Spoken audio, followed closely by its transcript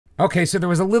Okay, so there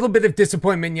was a little bit of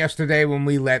disappointment yesterday when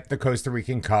we let the Costa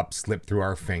Rican Cup slip through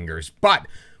our fingers, but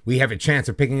we have a chance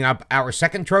of picking up our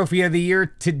second trophy of the year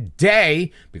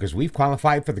today because we've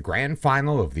qualified for the grand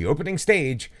final of the opening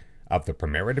stage of the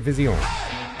Primera División.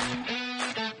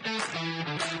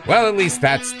 Well, at least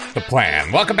that's the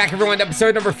plan. Welcome back, everyone, to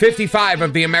episode number 55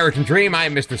 of The American Dream. I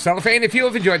am Mr. Cellophane. If you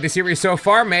have enjoyed the series so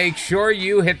far, make sure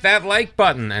you hit that like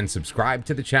button and subscribe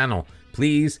to the channel.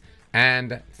 Please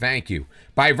and thank you.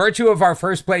 By virtue of our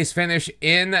first place finish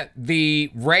in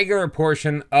the regular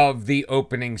portion of the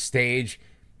opening stage,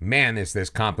 man, is this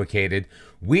complicated.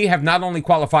 We have not only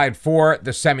qualified for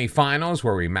the semifinals,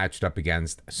 where we matched up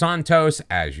against Santos,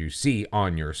 as you see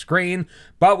on your screen,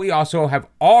 but we also have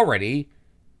already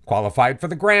qualified for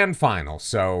the grand final.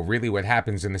 So really what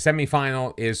happens in the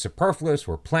semifinal is superfluous.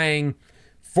 We're playing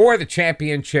for the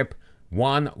championship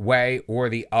one way or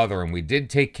the other, and we did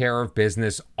take care of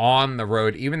business on the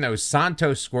road. Even though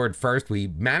Santos scored first, we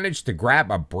managed to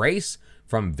grab a brace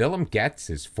from Willem Getz,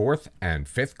 his fourth and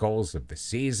fifth goals of the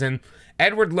season.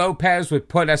 Edward Lopez would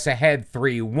put us ahead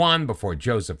 3-1 before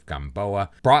Joseph Gamboa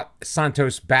brought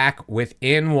Santos back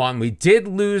within one. We did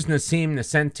lose Nassim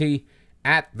Nascenti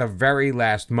at the very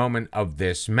last moment of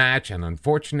this match, and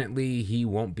unfortunately he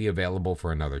won't be available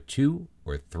for another 2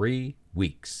 or 3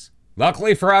 weeks.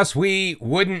 Luckily for us, we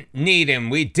wouldn't need him.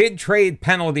 We did trade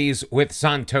penalties with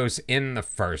Santos in the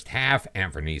first half.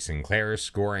 Anthony Sinclair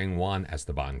scoring one,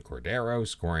 Esteban Cordero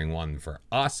scoring one for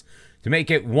us to make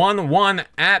it 1-1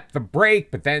 at the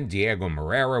break, but then Diego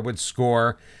Moreira would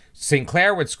score.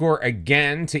 Sinclair would score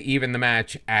again to even the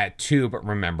match at 2, but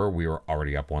remember, we were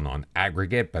already up 1 on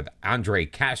aggregate, but Andre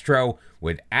Castro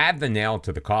would add the nail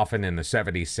to the coffin in the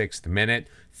 76th minute.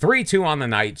 3-2 on the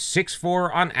night,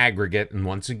 6-4 on aggregate, and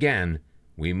once again,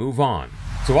 we move on.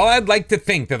 So while I'd like to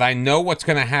think that I know what's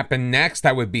going to happen next,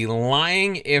 I would be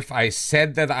lying if I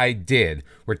said that I did.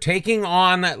 We're taking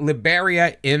on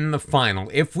Liberia in the final.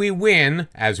 If we win,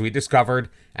 as we discovered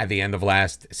at the end of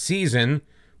last season,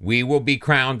 we will be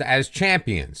crowned as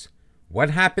champions. What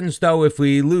happens, though, if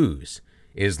we lose?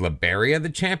 Is Liberia the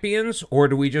champions, or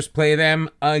do we just play them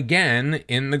again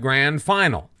in the grand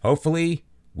final? Hopefully,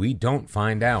 we don't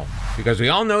find out. Because we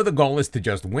all know the goal is to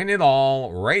just win it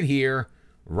all right here,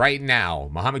 right now.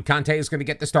 Mohamed Kante is going to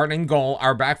get the start in goal.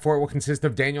 Our back four will consist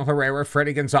of Daniel Herrera,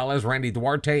 Freddy Gonzalez, Randy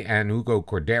Duarte, and Hugo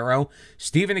Cordero.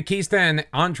 Steven Aquista and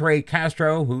Andre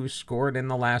Castro, who scored in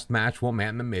the last match, will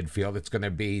man the midfield. It's going to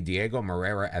be Diego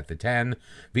Moreira at the 10,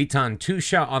 Vitan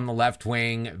Tusha on the left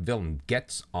wing, Willem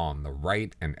Getz on the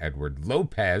right, and Edward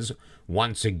Lopez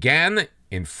once again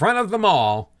in front of them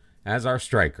all as our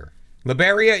striker.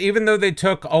 Liberia, even though they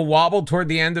took a wobble toward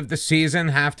the end of the season,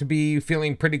 have to be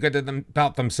feeling pretty good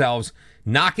about themselves.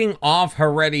 Knocking off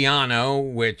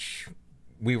Herediano, which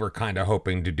we were kind of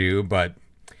hoping to do, but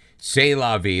c'est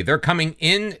la vie. They're coming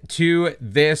into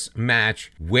this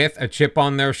match with a chip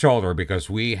on their shoulder because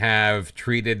we have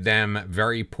treated them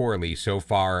very poorly so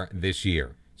far this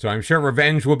year. So I'm sure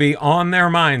revenge will be on their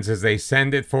minds as they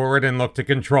send it forward and look to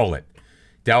control it.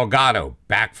 Delgado,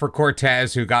 back for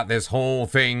Cortez, who got this whole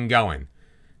thing going.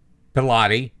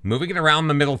 Pilati, moving it around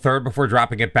the middle third before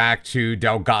dropping it back to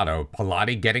Delgado.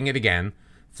 Pilati getting it again,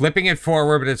 flipping it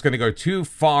forward, but it's going to go too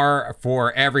far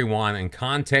for everyone, and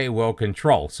Conte will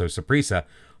control. So Saprissa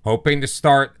hoping to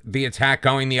start the attack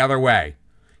going the other way.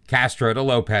 Castro to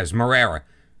Lopez. Moreira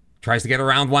tries to get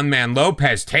around one man.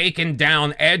 Lopez taken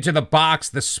down, edge of the box.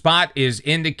 The spot is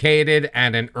indicated,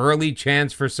 and an early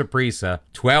chance for Saprissa.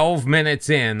 12 minutes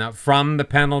in from the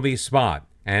penalty spot.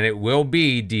 And it will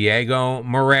be Diego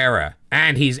Moreira.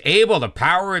 And he's able to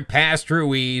power it past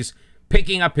Ruiz,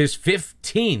 picking up his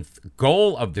 15th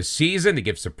goal of the season to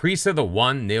give Saprissa the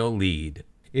 1-0 lead.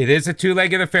 It is a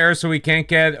two-legged affair, so we can't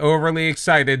get overly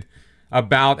excited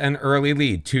about an early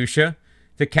lead. Tusha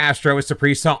to Castro with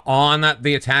Saprissa on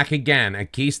the attack again.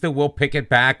 Aquista will pick it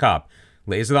back up.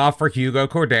 Lays it off for Hugo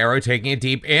Cordero, taking it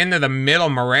deep into the middle.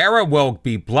 Moreira will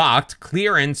be blocked.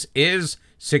 Clearance is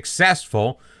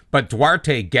successful, but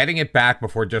Duarte getting it back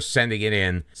before just sending it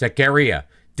in. Zakaria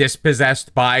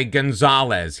dispossessed by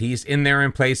Gonzalez. He's in there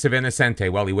in place of Innocente.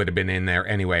 Well, he would have been in there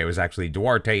anyway. It was actually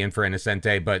Duarte in for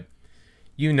Innocente, but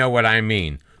you know what I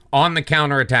mean. On the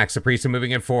counterattack, Saprissa moving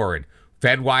it forward.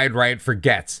 Fed wide right for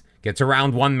Getz. Gets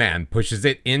around one man, pushes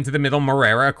it into the middle.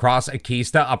 Moreira across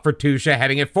Aquista, up for Tusha,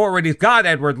 heading it forward. He's got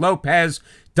Edward Lopez.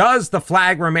 Does the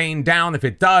flag remain down? If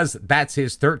it does, that's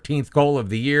his 13th goal of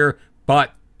the year,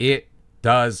 but it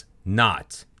does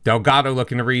not. Delgado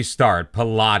looking to restart.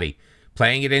 Pilati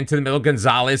playing it into the middle.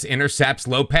 Gonzalez intercepts.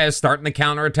 Lopez starting the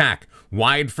counterattack.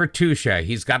 Wide for Tusha.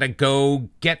 He's got to go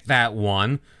get that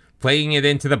one. playing it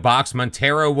into the box.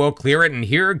 Montero will clear it, and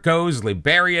here goes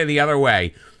Liberia the other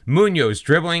way. Munoz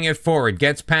dribbling it forward,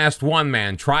 gets past one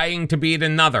man, trying to beat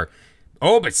another.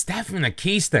 Oh, but Stefan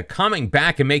Akista coming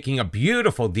back and making a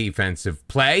beautiful defensive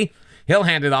play. He'll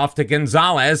hand it off to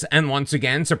Gonzalez, and once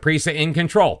again, Saprissa in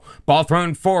control. Ball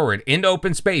thrown forward into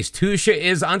open space. Tusha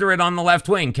is under it on the left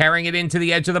wing, carrying it into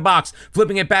the edge of the box,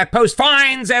 flipping it back post,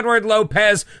 finds Edward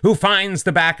Lopez, who finds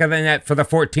the back of the net for the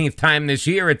 14th time this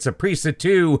year. It's Saprissa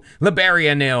 2,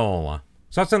 Liberia 0.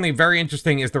 Saw something very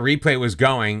interesting as the replay was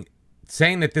going,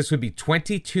 saying that this would be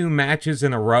 22 matches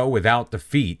in a row without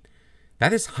defeat.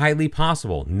 That is highly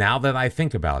possible, now that I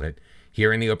think about it.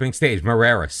 Here in the opening stage,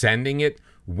 Moreira sending it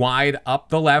wide up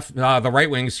the right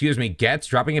wing, gets,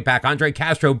 dropping it back. Andre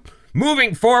Castro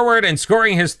moving forward and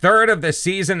scoring his 3rd of the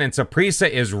season, and Saprissa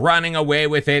is running away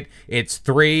with it. It's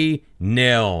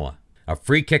 3-0. A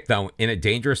free kick, though, in a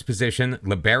dangerous position.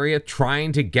 Liberia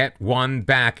trying to get one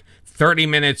back 30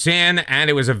 minutes in, and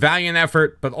it was a valiant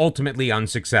effort, but ultimately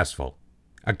unsuccessful.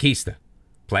 Akista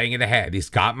playing it ahead. He's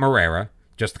got Moreira.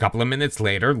 Just a couple of minutes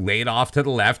later, laid off to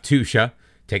the left, Tusha.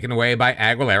 Taken away by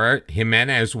Aguilera.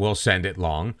 Jimenez will send it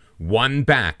long. One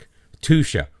back.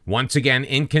 Tusha, once again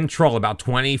in control, about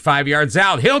 25 yards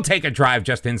out. He'll take a drive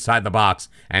just inside the box,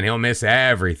 and he'll miss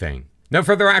everything. No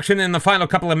further action in the final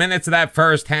couple of minutes of that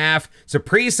first half.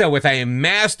 Saprissa with a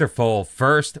masterful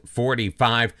first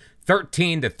 45.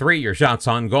 13-3, your shots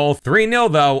on goal.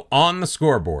 3-0, though, on the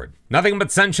scoreboard. Nothing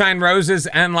but sunshine, roses,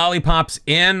 and lollipops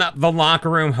in the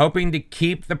locker room, hoping to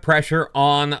keep the pressure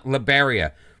on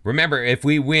Liberia. Remember, if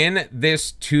we win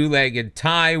this two-legged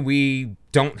tie, we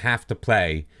don't have to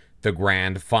play the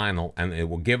grand final, and it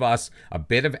will give us a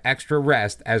bit of extra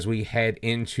rest as we head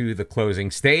into the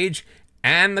closing stage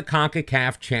and the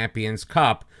CONCACAF Champions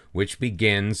Cup, which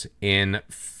begins in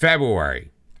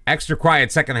February. Extra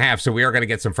quiet second half, so we are going to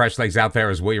get some fresh legs out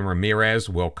there as William Ramirez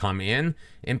will come in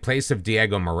place of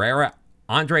Diego Moreira.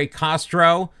 Andre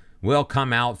Castro will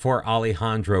come out for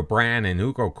Alejandro Brand, and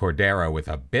Hugo Cordero with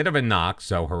a bit of a knock,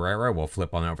 so Herrera will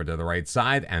flip on over to the right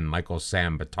side, and Michael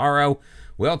Sambataro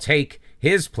will take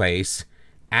his place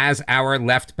as our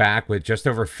left back with just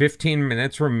over 15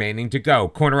 minutes remaining to go.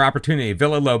 Corner opportunity,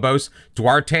 Villalobos.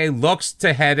 Duarte looks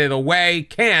to head it away,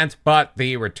 can't, but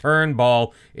the return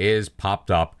ball is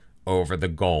popped up over the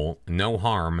goal. No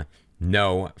harm,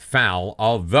 no foul,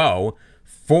 although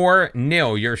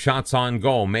 4-0, your shots on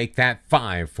goal make that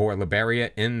 5 for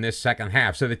Liberia in this second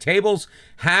half. So the tables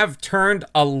have turned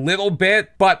a little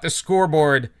bit, but the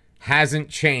scoreboard hasn't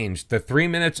changed. The 3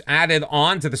 minutes added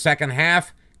on to the second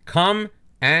half come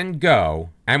and go.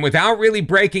 And without really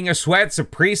breaking a sweat,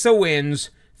 Saprissa wins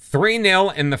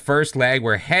 3-0 in the first leg.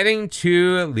 We're heading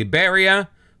to Liberia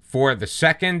for the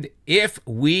second. If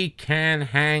we can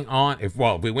hang on, if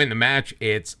we win the match,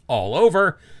 it's all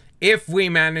over. If we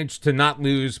manage to not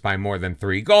lose by more than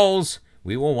 3 goals,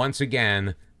 we will once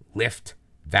again lift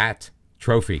that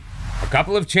trophy. A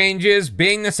couple of changes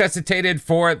being necessitated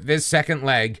for this second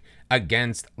leg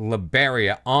against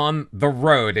Liberia on the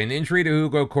road. An injury to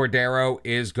Hugo Cordero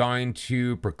is going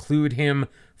to preclude him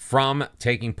from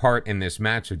taking part in this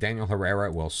match, so Daniel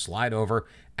Herrera will slide over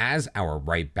as our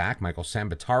right back. Michael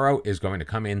Sambataro is going to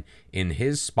come in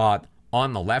his spot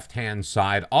on the left-hand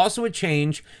side. Also a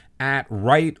change at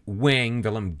right wing.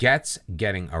 Willem Getz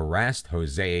getting a rest.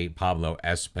 Jose Pablo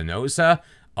Espinosa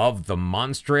of the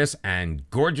monstrous and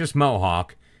gorgeous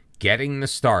Mohawk getting the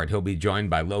start. He'll be joined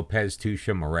by Lopez,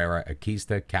 Tusha, Moreira,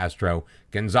 Akista, Castro,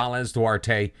 Gonzalez,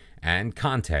 Duarte, and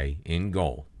Conte in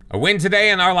goal. A win today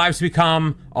and our lives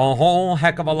become a whole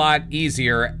heck of a lot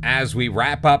easier as we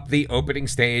wrap up the opening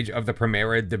stage of the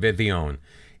Primera División.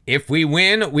 If we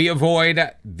win, we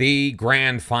avoid the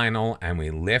grand final and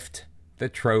we lift the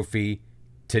trophy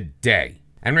today.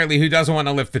 And really, who doesn't want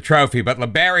to lift the trophy? But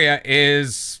Liberia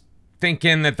is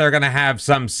thinking that they're going to have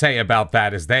some say about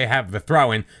that as they have the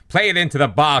throw-in. Play it into the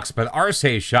box, but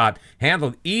Arce's shot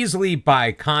handled easily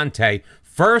by Conte.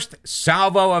 First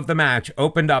salvo of the match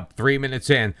opened up 3 minutes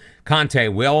in. Conte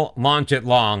will launch it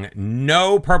long.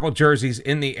 No purple jerseys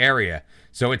in the area,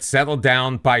 so it's settled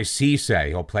down by Cisse.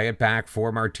 He'll play it back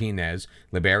for Martinez.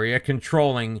 Liberia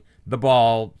controlling the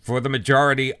ball for the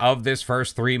majority of this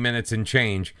first 3 minutes and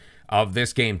change of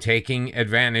this game, taking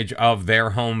advantage of their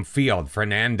home field.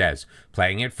 Fernandez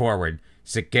playing it forward.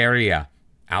 Siqueira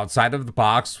outside of the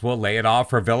box will lay it off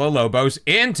for Villalobos.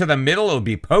 Into the middle, it'll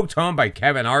be poked home by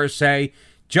Kevin Arce.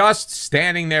 Just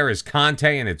standing there is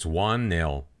Conte, and it's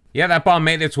 1-0. Yeah, that ball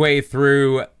made its way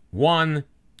through 1,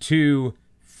 2,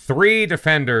 3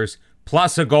 defenders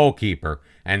plus a goalkeeper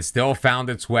and still found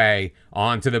its way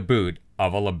onto the boot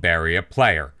of a Liberia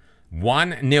player.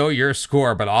 1-0 your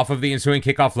score, but off of the ensuing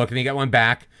kickoff, looking to get one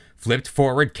back. Flipped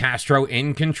forward, Castro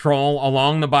in control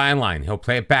along the byline. He'll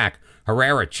play it back.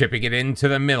 Herrera chipping it into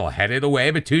the middle, headed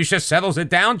away. Batusha settles it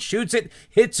down, shoots it,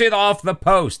 hits it off the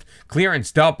post.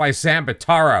 Clearance dealt by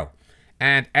Sampataro.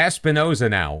 And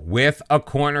Espinoza now with a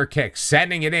corner kick,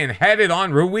 sending it in, headed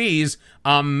on Ruiz.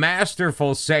 A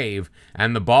masterful save,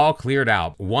 and the ball cleared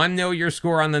out. 1-0 your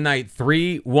score on the night,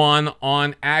 3-1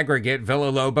 on aggregate.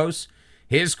 Villalobos,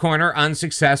 his corner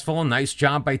unsuccessful. Nice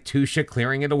job by Tusha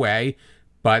clearing it away.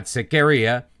 But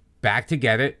Sequeira back to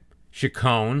get it.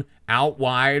 Chacon out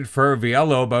wide for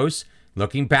Villalobos.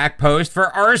 Looking back post for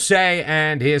Arce,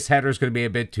 and his header's going to be a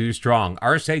bit too strong.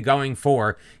 Arce going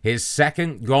for his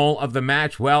second goal of the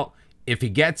match. Well, if he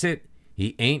gets it,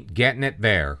 he ain't getting it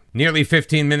there. Nearly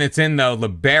 15 minutes in, though,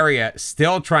 Liberia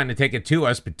still trying to take it to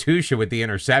us. Batusha with the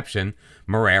interception.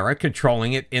 Moreira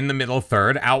controlling it in the middle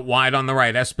third. Out wide on the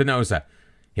right, Espinoza.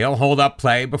 He'll hold up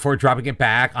play before dropping it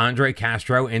back. Andre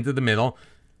Castro into the middle.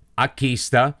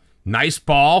 Aquista. Nice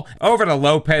ball over to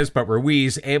Lopez, but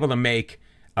Ruiz able to make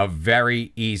a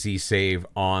very easy save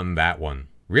on that one.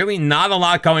 Really not a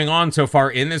lot going on so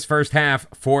far in this first half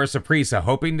for Saprissa,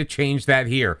 hoping to change that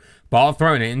here. Ball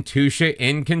thrown in, Tusha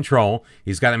in control.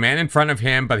 He's got a man in front of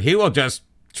him, but he will just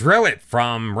drill it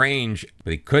from range,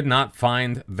 but he could not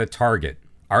find the target.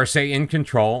 Arce in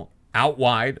control, out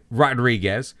wide,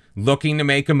 Rodriguez looking to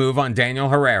make a move on Daniel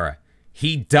Herrera.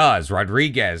 He does.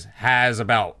 Rodriguez has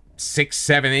about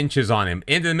 6-7 inches on him.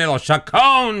 Into the middle,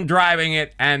 Chacon driving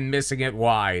it and missing it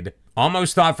wide.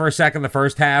 Almost thought for a second the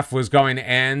first half was going to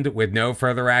end with no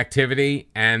further activity,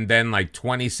 and then like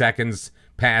 20 seconds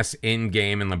pass in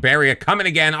game, and Liberia coming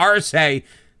again. Arce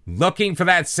looking for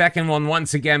that second one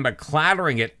once again, but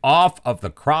clattering it off of the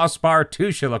crossbar.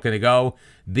 Tusha looking to go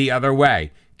the other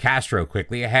way. Castro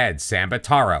quickly ahead.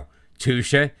 Sambataro.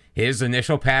 Tusha, his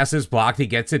initial pass is blocked. He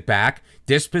gets it back.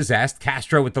 Dispossessed.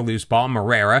 Castro with the loose ball.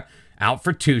 Moreira out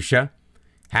for Tusha.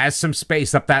 Has some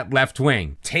space up that left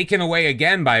wing. Taken away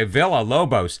again by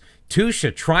Villalobos.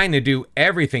 Tusha trying to do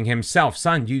everything himself.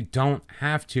 Son, you don't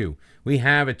have to. We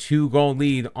have a 2-goal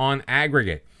lead on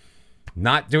aggregate.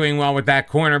 Not doing well with that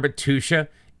corner, but Tusha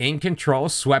in control.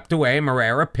 Swept away.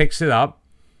 Moreira picks it up.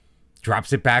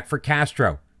 Drops it back for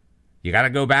Castro. You got to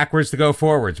go backwards to go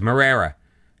forwards. Moreira.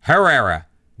 Herrera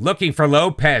looking for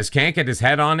Lopez. Can't get his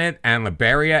head on it, and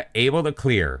Liberia able to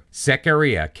clear.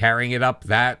 Sequeira carrying it up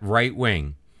that right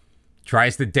wing.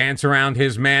 Tries to dance around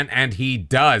his man, and he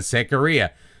does. Sequeira.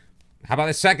 How about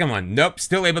the second one? Nope,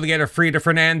 still able to get a free to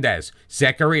Fernandez.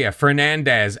 Sequeira,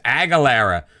 Fernandez,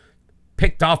 Aguilera.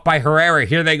 Picked off by Herrera.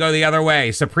 Here they go the other way.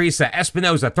 Saprissa,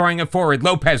 Espinoza throwing it forward.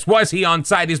 Lopez, was he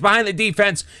onside? He's behind the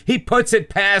defense. He puts it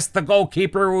past the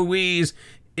goalkeeper, Ruiz.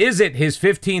 Is it his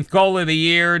 15th goal of the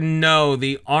year? No,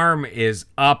 the arm is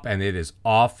up and it is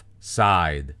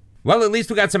offside. Well, at least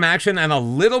we got some action and a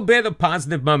little bit of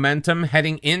positive momentum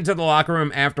heading into the locker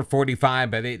room after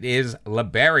 45, but it is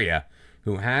Liberia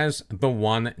who has the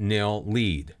 1-0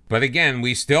 lead. But again,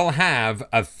 we still have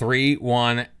a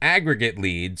 3-1 aggregate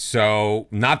lead, so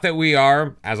not that we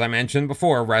are, as I mentioned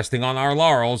before, resting on our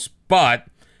laurels, but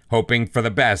hoping for the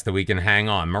best that we can hang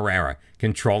on. Moreira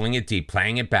controlling it deep,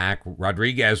 playing it back.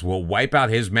 Rodriguez will wipe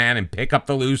out his man and pick up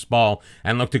the loose ball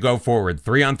and look to go forward.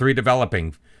 3-on-3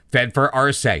 developing. Fed for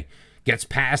Arce. Gets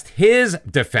past his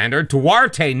defender.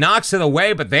 Duarte knocks it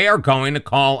away, but they are going to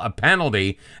call a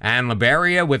penalty. And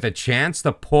Liberia with a chance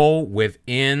to pull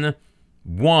within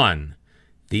 1.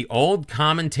 The old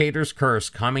commentator's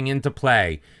curse coming into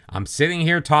play. I'm sitting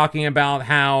here talking about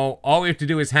how all we have to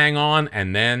do is hang on,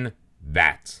 and then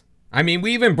that. I mean,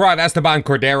 we even brought Esteban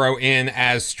Cordero in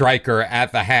as striker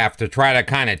at the half to try to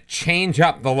kind of change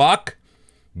up the luck.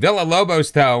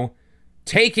 Villalobos, though,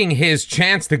 taking his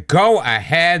chance to go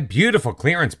ahead. Beautiful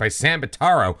clearance by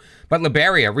Sambataro. But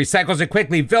Liberia recycles it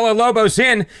quickly. Villalobos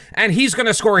in, and he's going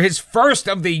to score his first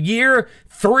of the year.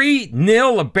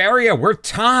 3-0 Liberia. We're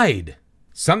tied.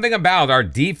 Something about our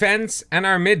defense and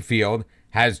our midfield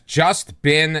has just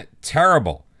been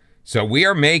terrible. So we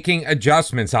are making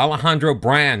adjustments. Alejandro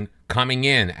Brand coming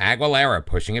in. Aguilera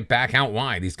pushing it back out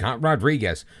wide. He's got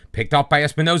Rodriguez. Picked off by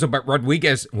Espinoza, but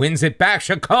Rodriguez wins it back.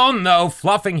 Chacon, though,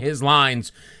 fluffing his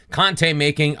lines. Conte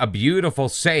making a beautiful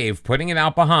save, putting it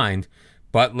out behind.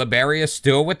 But Liberia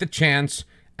still with the chance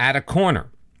at a corner.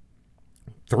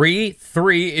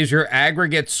 3-3 is your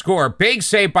aggregate score. Big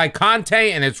save by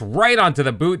Conte, and it's right onto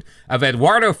the boot of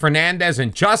Eduardo Fernandez.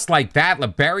 And just like that,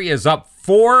 Liberia is up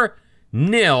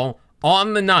 4-0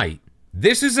 on the night.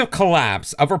 This is a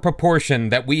collapse of a proportion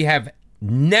that we have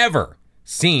never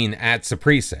seen at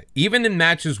Saprissa. Even in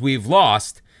matches we've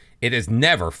lost, it has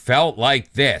never felt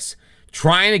like this.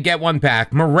 trying to get one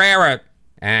back. Moreira,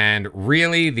 and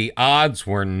really the odds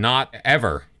were not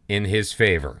ever in his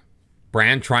favor.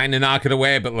 Brand trying to knock it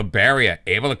away, but Liberia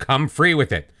able to come free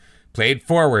with it. Played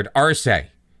forward, Arce.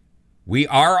 We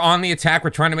are on the attack. We're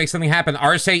trying to make something happen.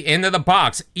 Arce into the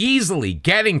box, easily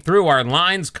getting through our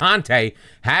lines. Conte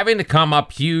having to come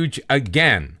up huge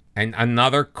again. And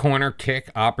another corner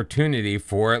kick opportunity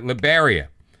for Liberia.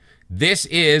 This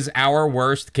is our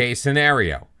worst case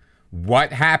scenario.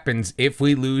 What happens if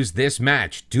we lose this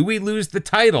match? Do we lose the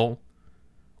title,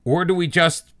 or do we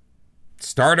just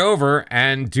start over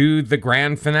and do the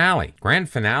grand finale? Grand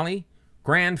finale?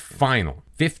 Grand final.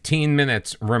 15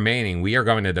 minutes remaining. We are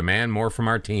going to demand more from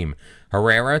our team.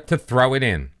 Herrera to throw it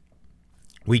in.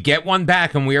 We get one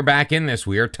back, and we are back in this.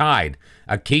 We are tied.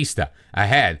 Akista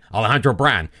ahead. Alejandro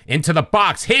Brand into the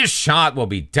box. His shot will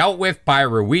be dealt with by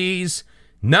Ruiz.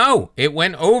 No, it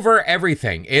went over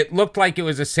everything. It looked like it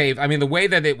was a save. I mean, the way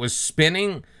that it was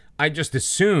spinning, I just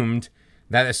assumed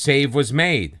that a save was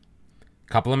made.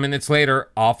 A couple of minutes later,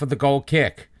 off of the goal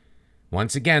kick.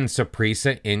 Once again,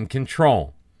 Saprissa in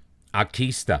control.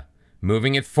 Akista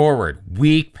moving it forward.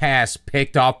 Weak pass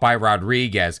picked off by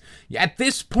Rodriguez. At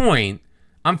this point,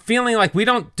 I'm feeling like we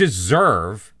don't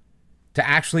deserve to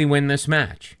actually win this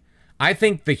match. I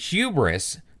think the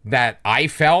hubris that I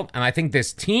felt, and I think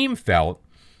this team felt,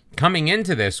 coming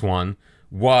into this one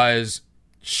was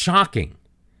shocking.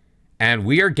 And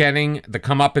we are getting the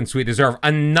comeuppance we deserve.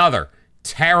 Another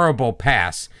terrible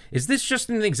pass. Is this just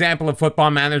an example of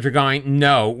Football Manager going,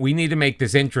 no, we need to make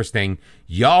this interesting.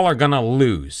 Y'all are going to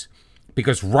lose.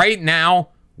 Because right now,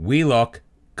 we look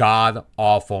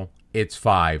god-awful. It's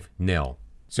 5-0.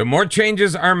 So more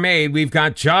changes are made. We've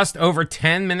got just over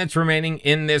 10 minutes remaining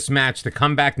in this match to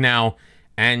come back now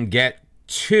and get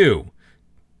two.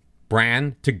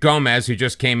 Brand to Gomez, who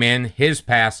just came in. His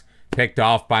pass picked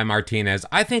off by Martinez.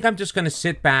 I think I'm just going to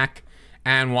sit back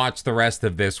and watch the rest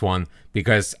of this one,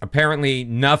 because apparently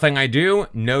nothing I do,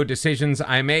 no decisions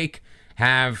I make,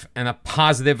 have a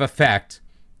positive effect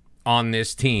on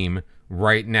this team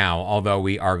right now, although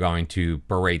we are going to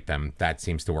berate them. That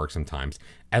seems to work sometimes.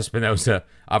 Espinosa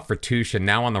up for Tusha,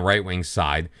 now on the right wing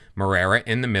side. Moreira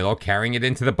in the middle, carrying it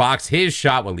into the box. His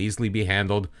shot will easily be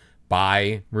handled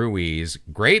by Ruiz.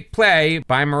 Great play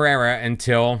by Moreira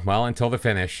until the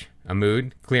finish.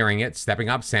 Amud clearing it, stepping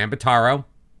up, Sambataro,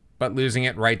 but losing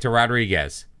it right to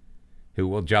Rodriguez, who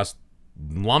will just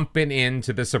lump it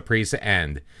into the Saprissa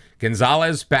end.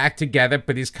 Gonzalez back together,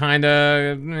 but he's kind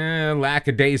of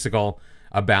lackadaisical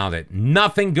about it.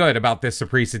 Nothing good about this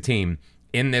Saprissa team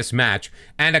in this match,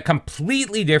 and a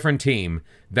completely different team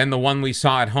than the one we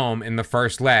saw at home in the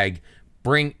first leg.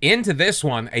 Bring into this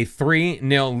one a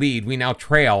 3-0 lead. We now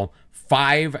trail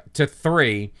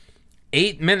 5-3.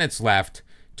 8 minutes left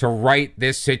to right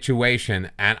this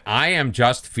situation, and I am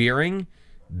just fearing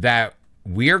that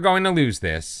we are going to lose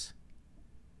this,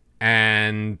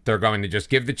 and they're going to just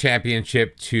give the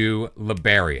championship to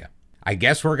Liberia. I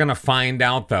guess we're going to find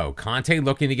out, though. Conte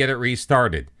looking to get it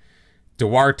restarted.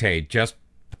 Duarte just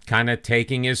kind of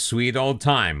taking his sweet old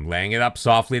time, laying it up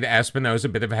softly to Espinosa.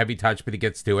 A bit of a heavy touch, but he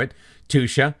gets to it.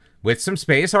 Tusha with some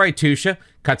space. All right, Tusha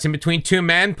cuts in between two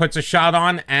men, puts a shot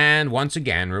on, and once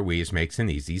again, Ruiz makes an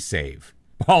easy save.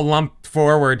 Ball lumped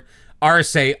forward.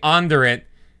 Arce under it.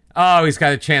 Oh, he's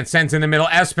got a chance. Sends in the middle.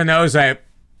 Espinosa.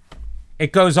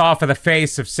 It goes off of the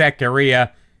face of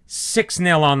Sequeira.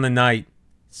 6-0 on the night.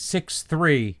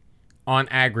 6-3 on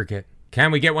aggregate.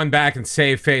 Can we get one back and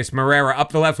save face? Moreira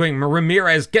up the left wing.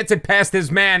 Ramirez gets it past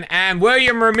his man. And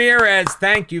William Ramirez,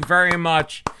 thank you very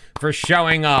much for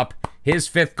showing up. His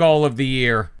 5th goal of the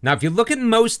year. Now, if you look at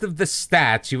most of the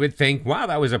stats, you would think, wow,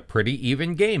 that was a pretty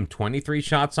even game. 23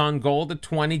 shots on goal to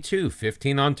 22.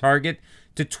 15 on target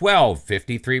to 12.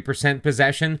 53%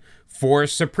 possession for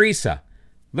Saprissa.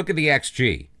 Look at the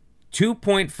XG.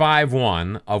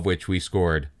 2.51, of which we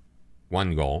scored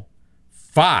 1 goal.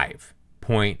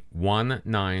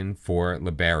 5.19 for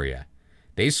Liberia.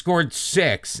 They scored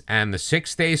 6, and the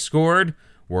 6 they scored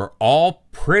were all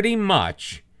pretty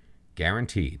much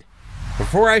guaranteed.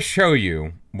 Before I show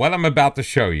you what I'm about to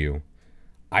show you,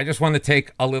 I just want to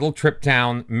take a little trip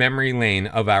down memory lane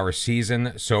of our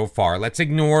season so far. Let's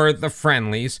ignore the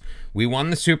friendlies. We won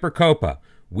the Supercopa.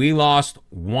 We lost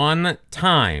 1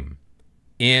 time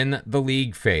in the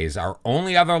league phase. Our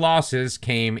only other losses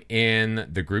came in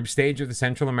the group stage of the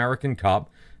Central American Cup,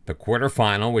 the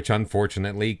quarterfinal, which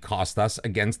unfortunately cost us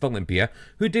against Olympia,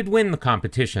 who did win the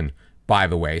competition, by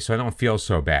the way, so I don't feel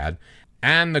so bad.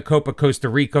 And the Copa Costa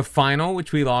Rica final,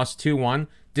 which we lost 2-1.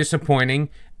 Disappointing.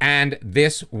 And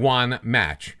this one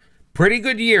match. Pretty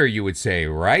good year, you would say,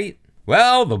 right?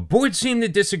 Well, the board seemed to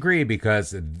disagree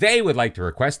because they would like to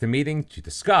request a meeting to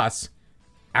discuss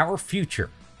our future.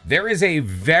 There is a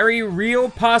very real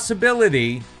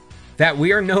possibility that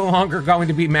we are no longer going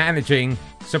to be managing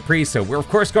Saprissa. We're, of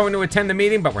course, going to attend the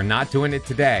meeting, but we're not doing it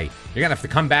today. You're going to have to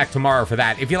come back tomorrow for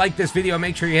that. If you like this video,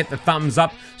 make sure you hit the thumbs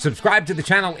up. Subscribe to the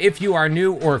channel if you are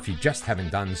new or if you just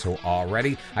haven't done so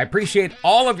already. I appreciate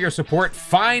all of your support.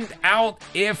 Find out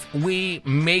if we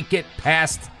make it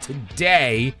past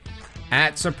today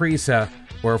at Saprissa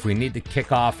or if we need to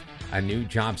kick off a new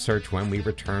job search when we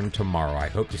return tomorrow. I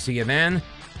hope to see you then.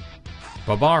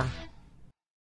 Bye-bye.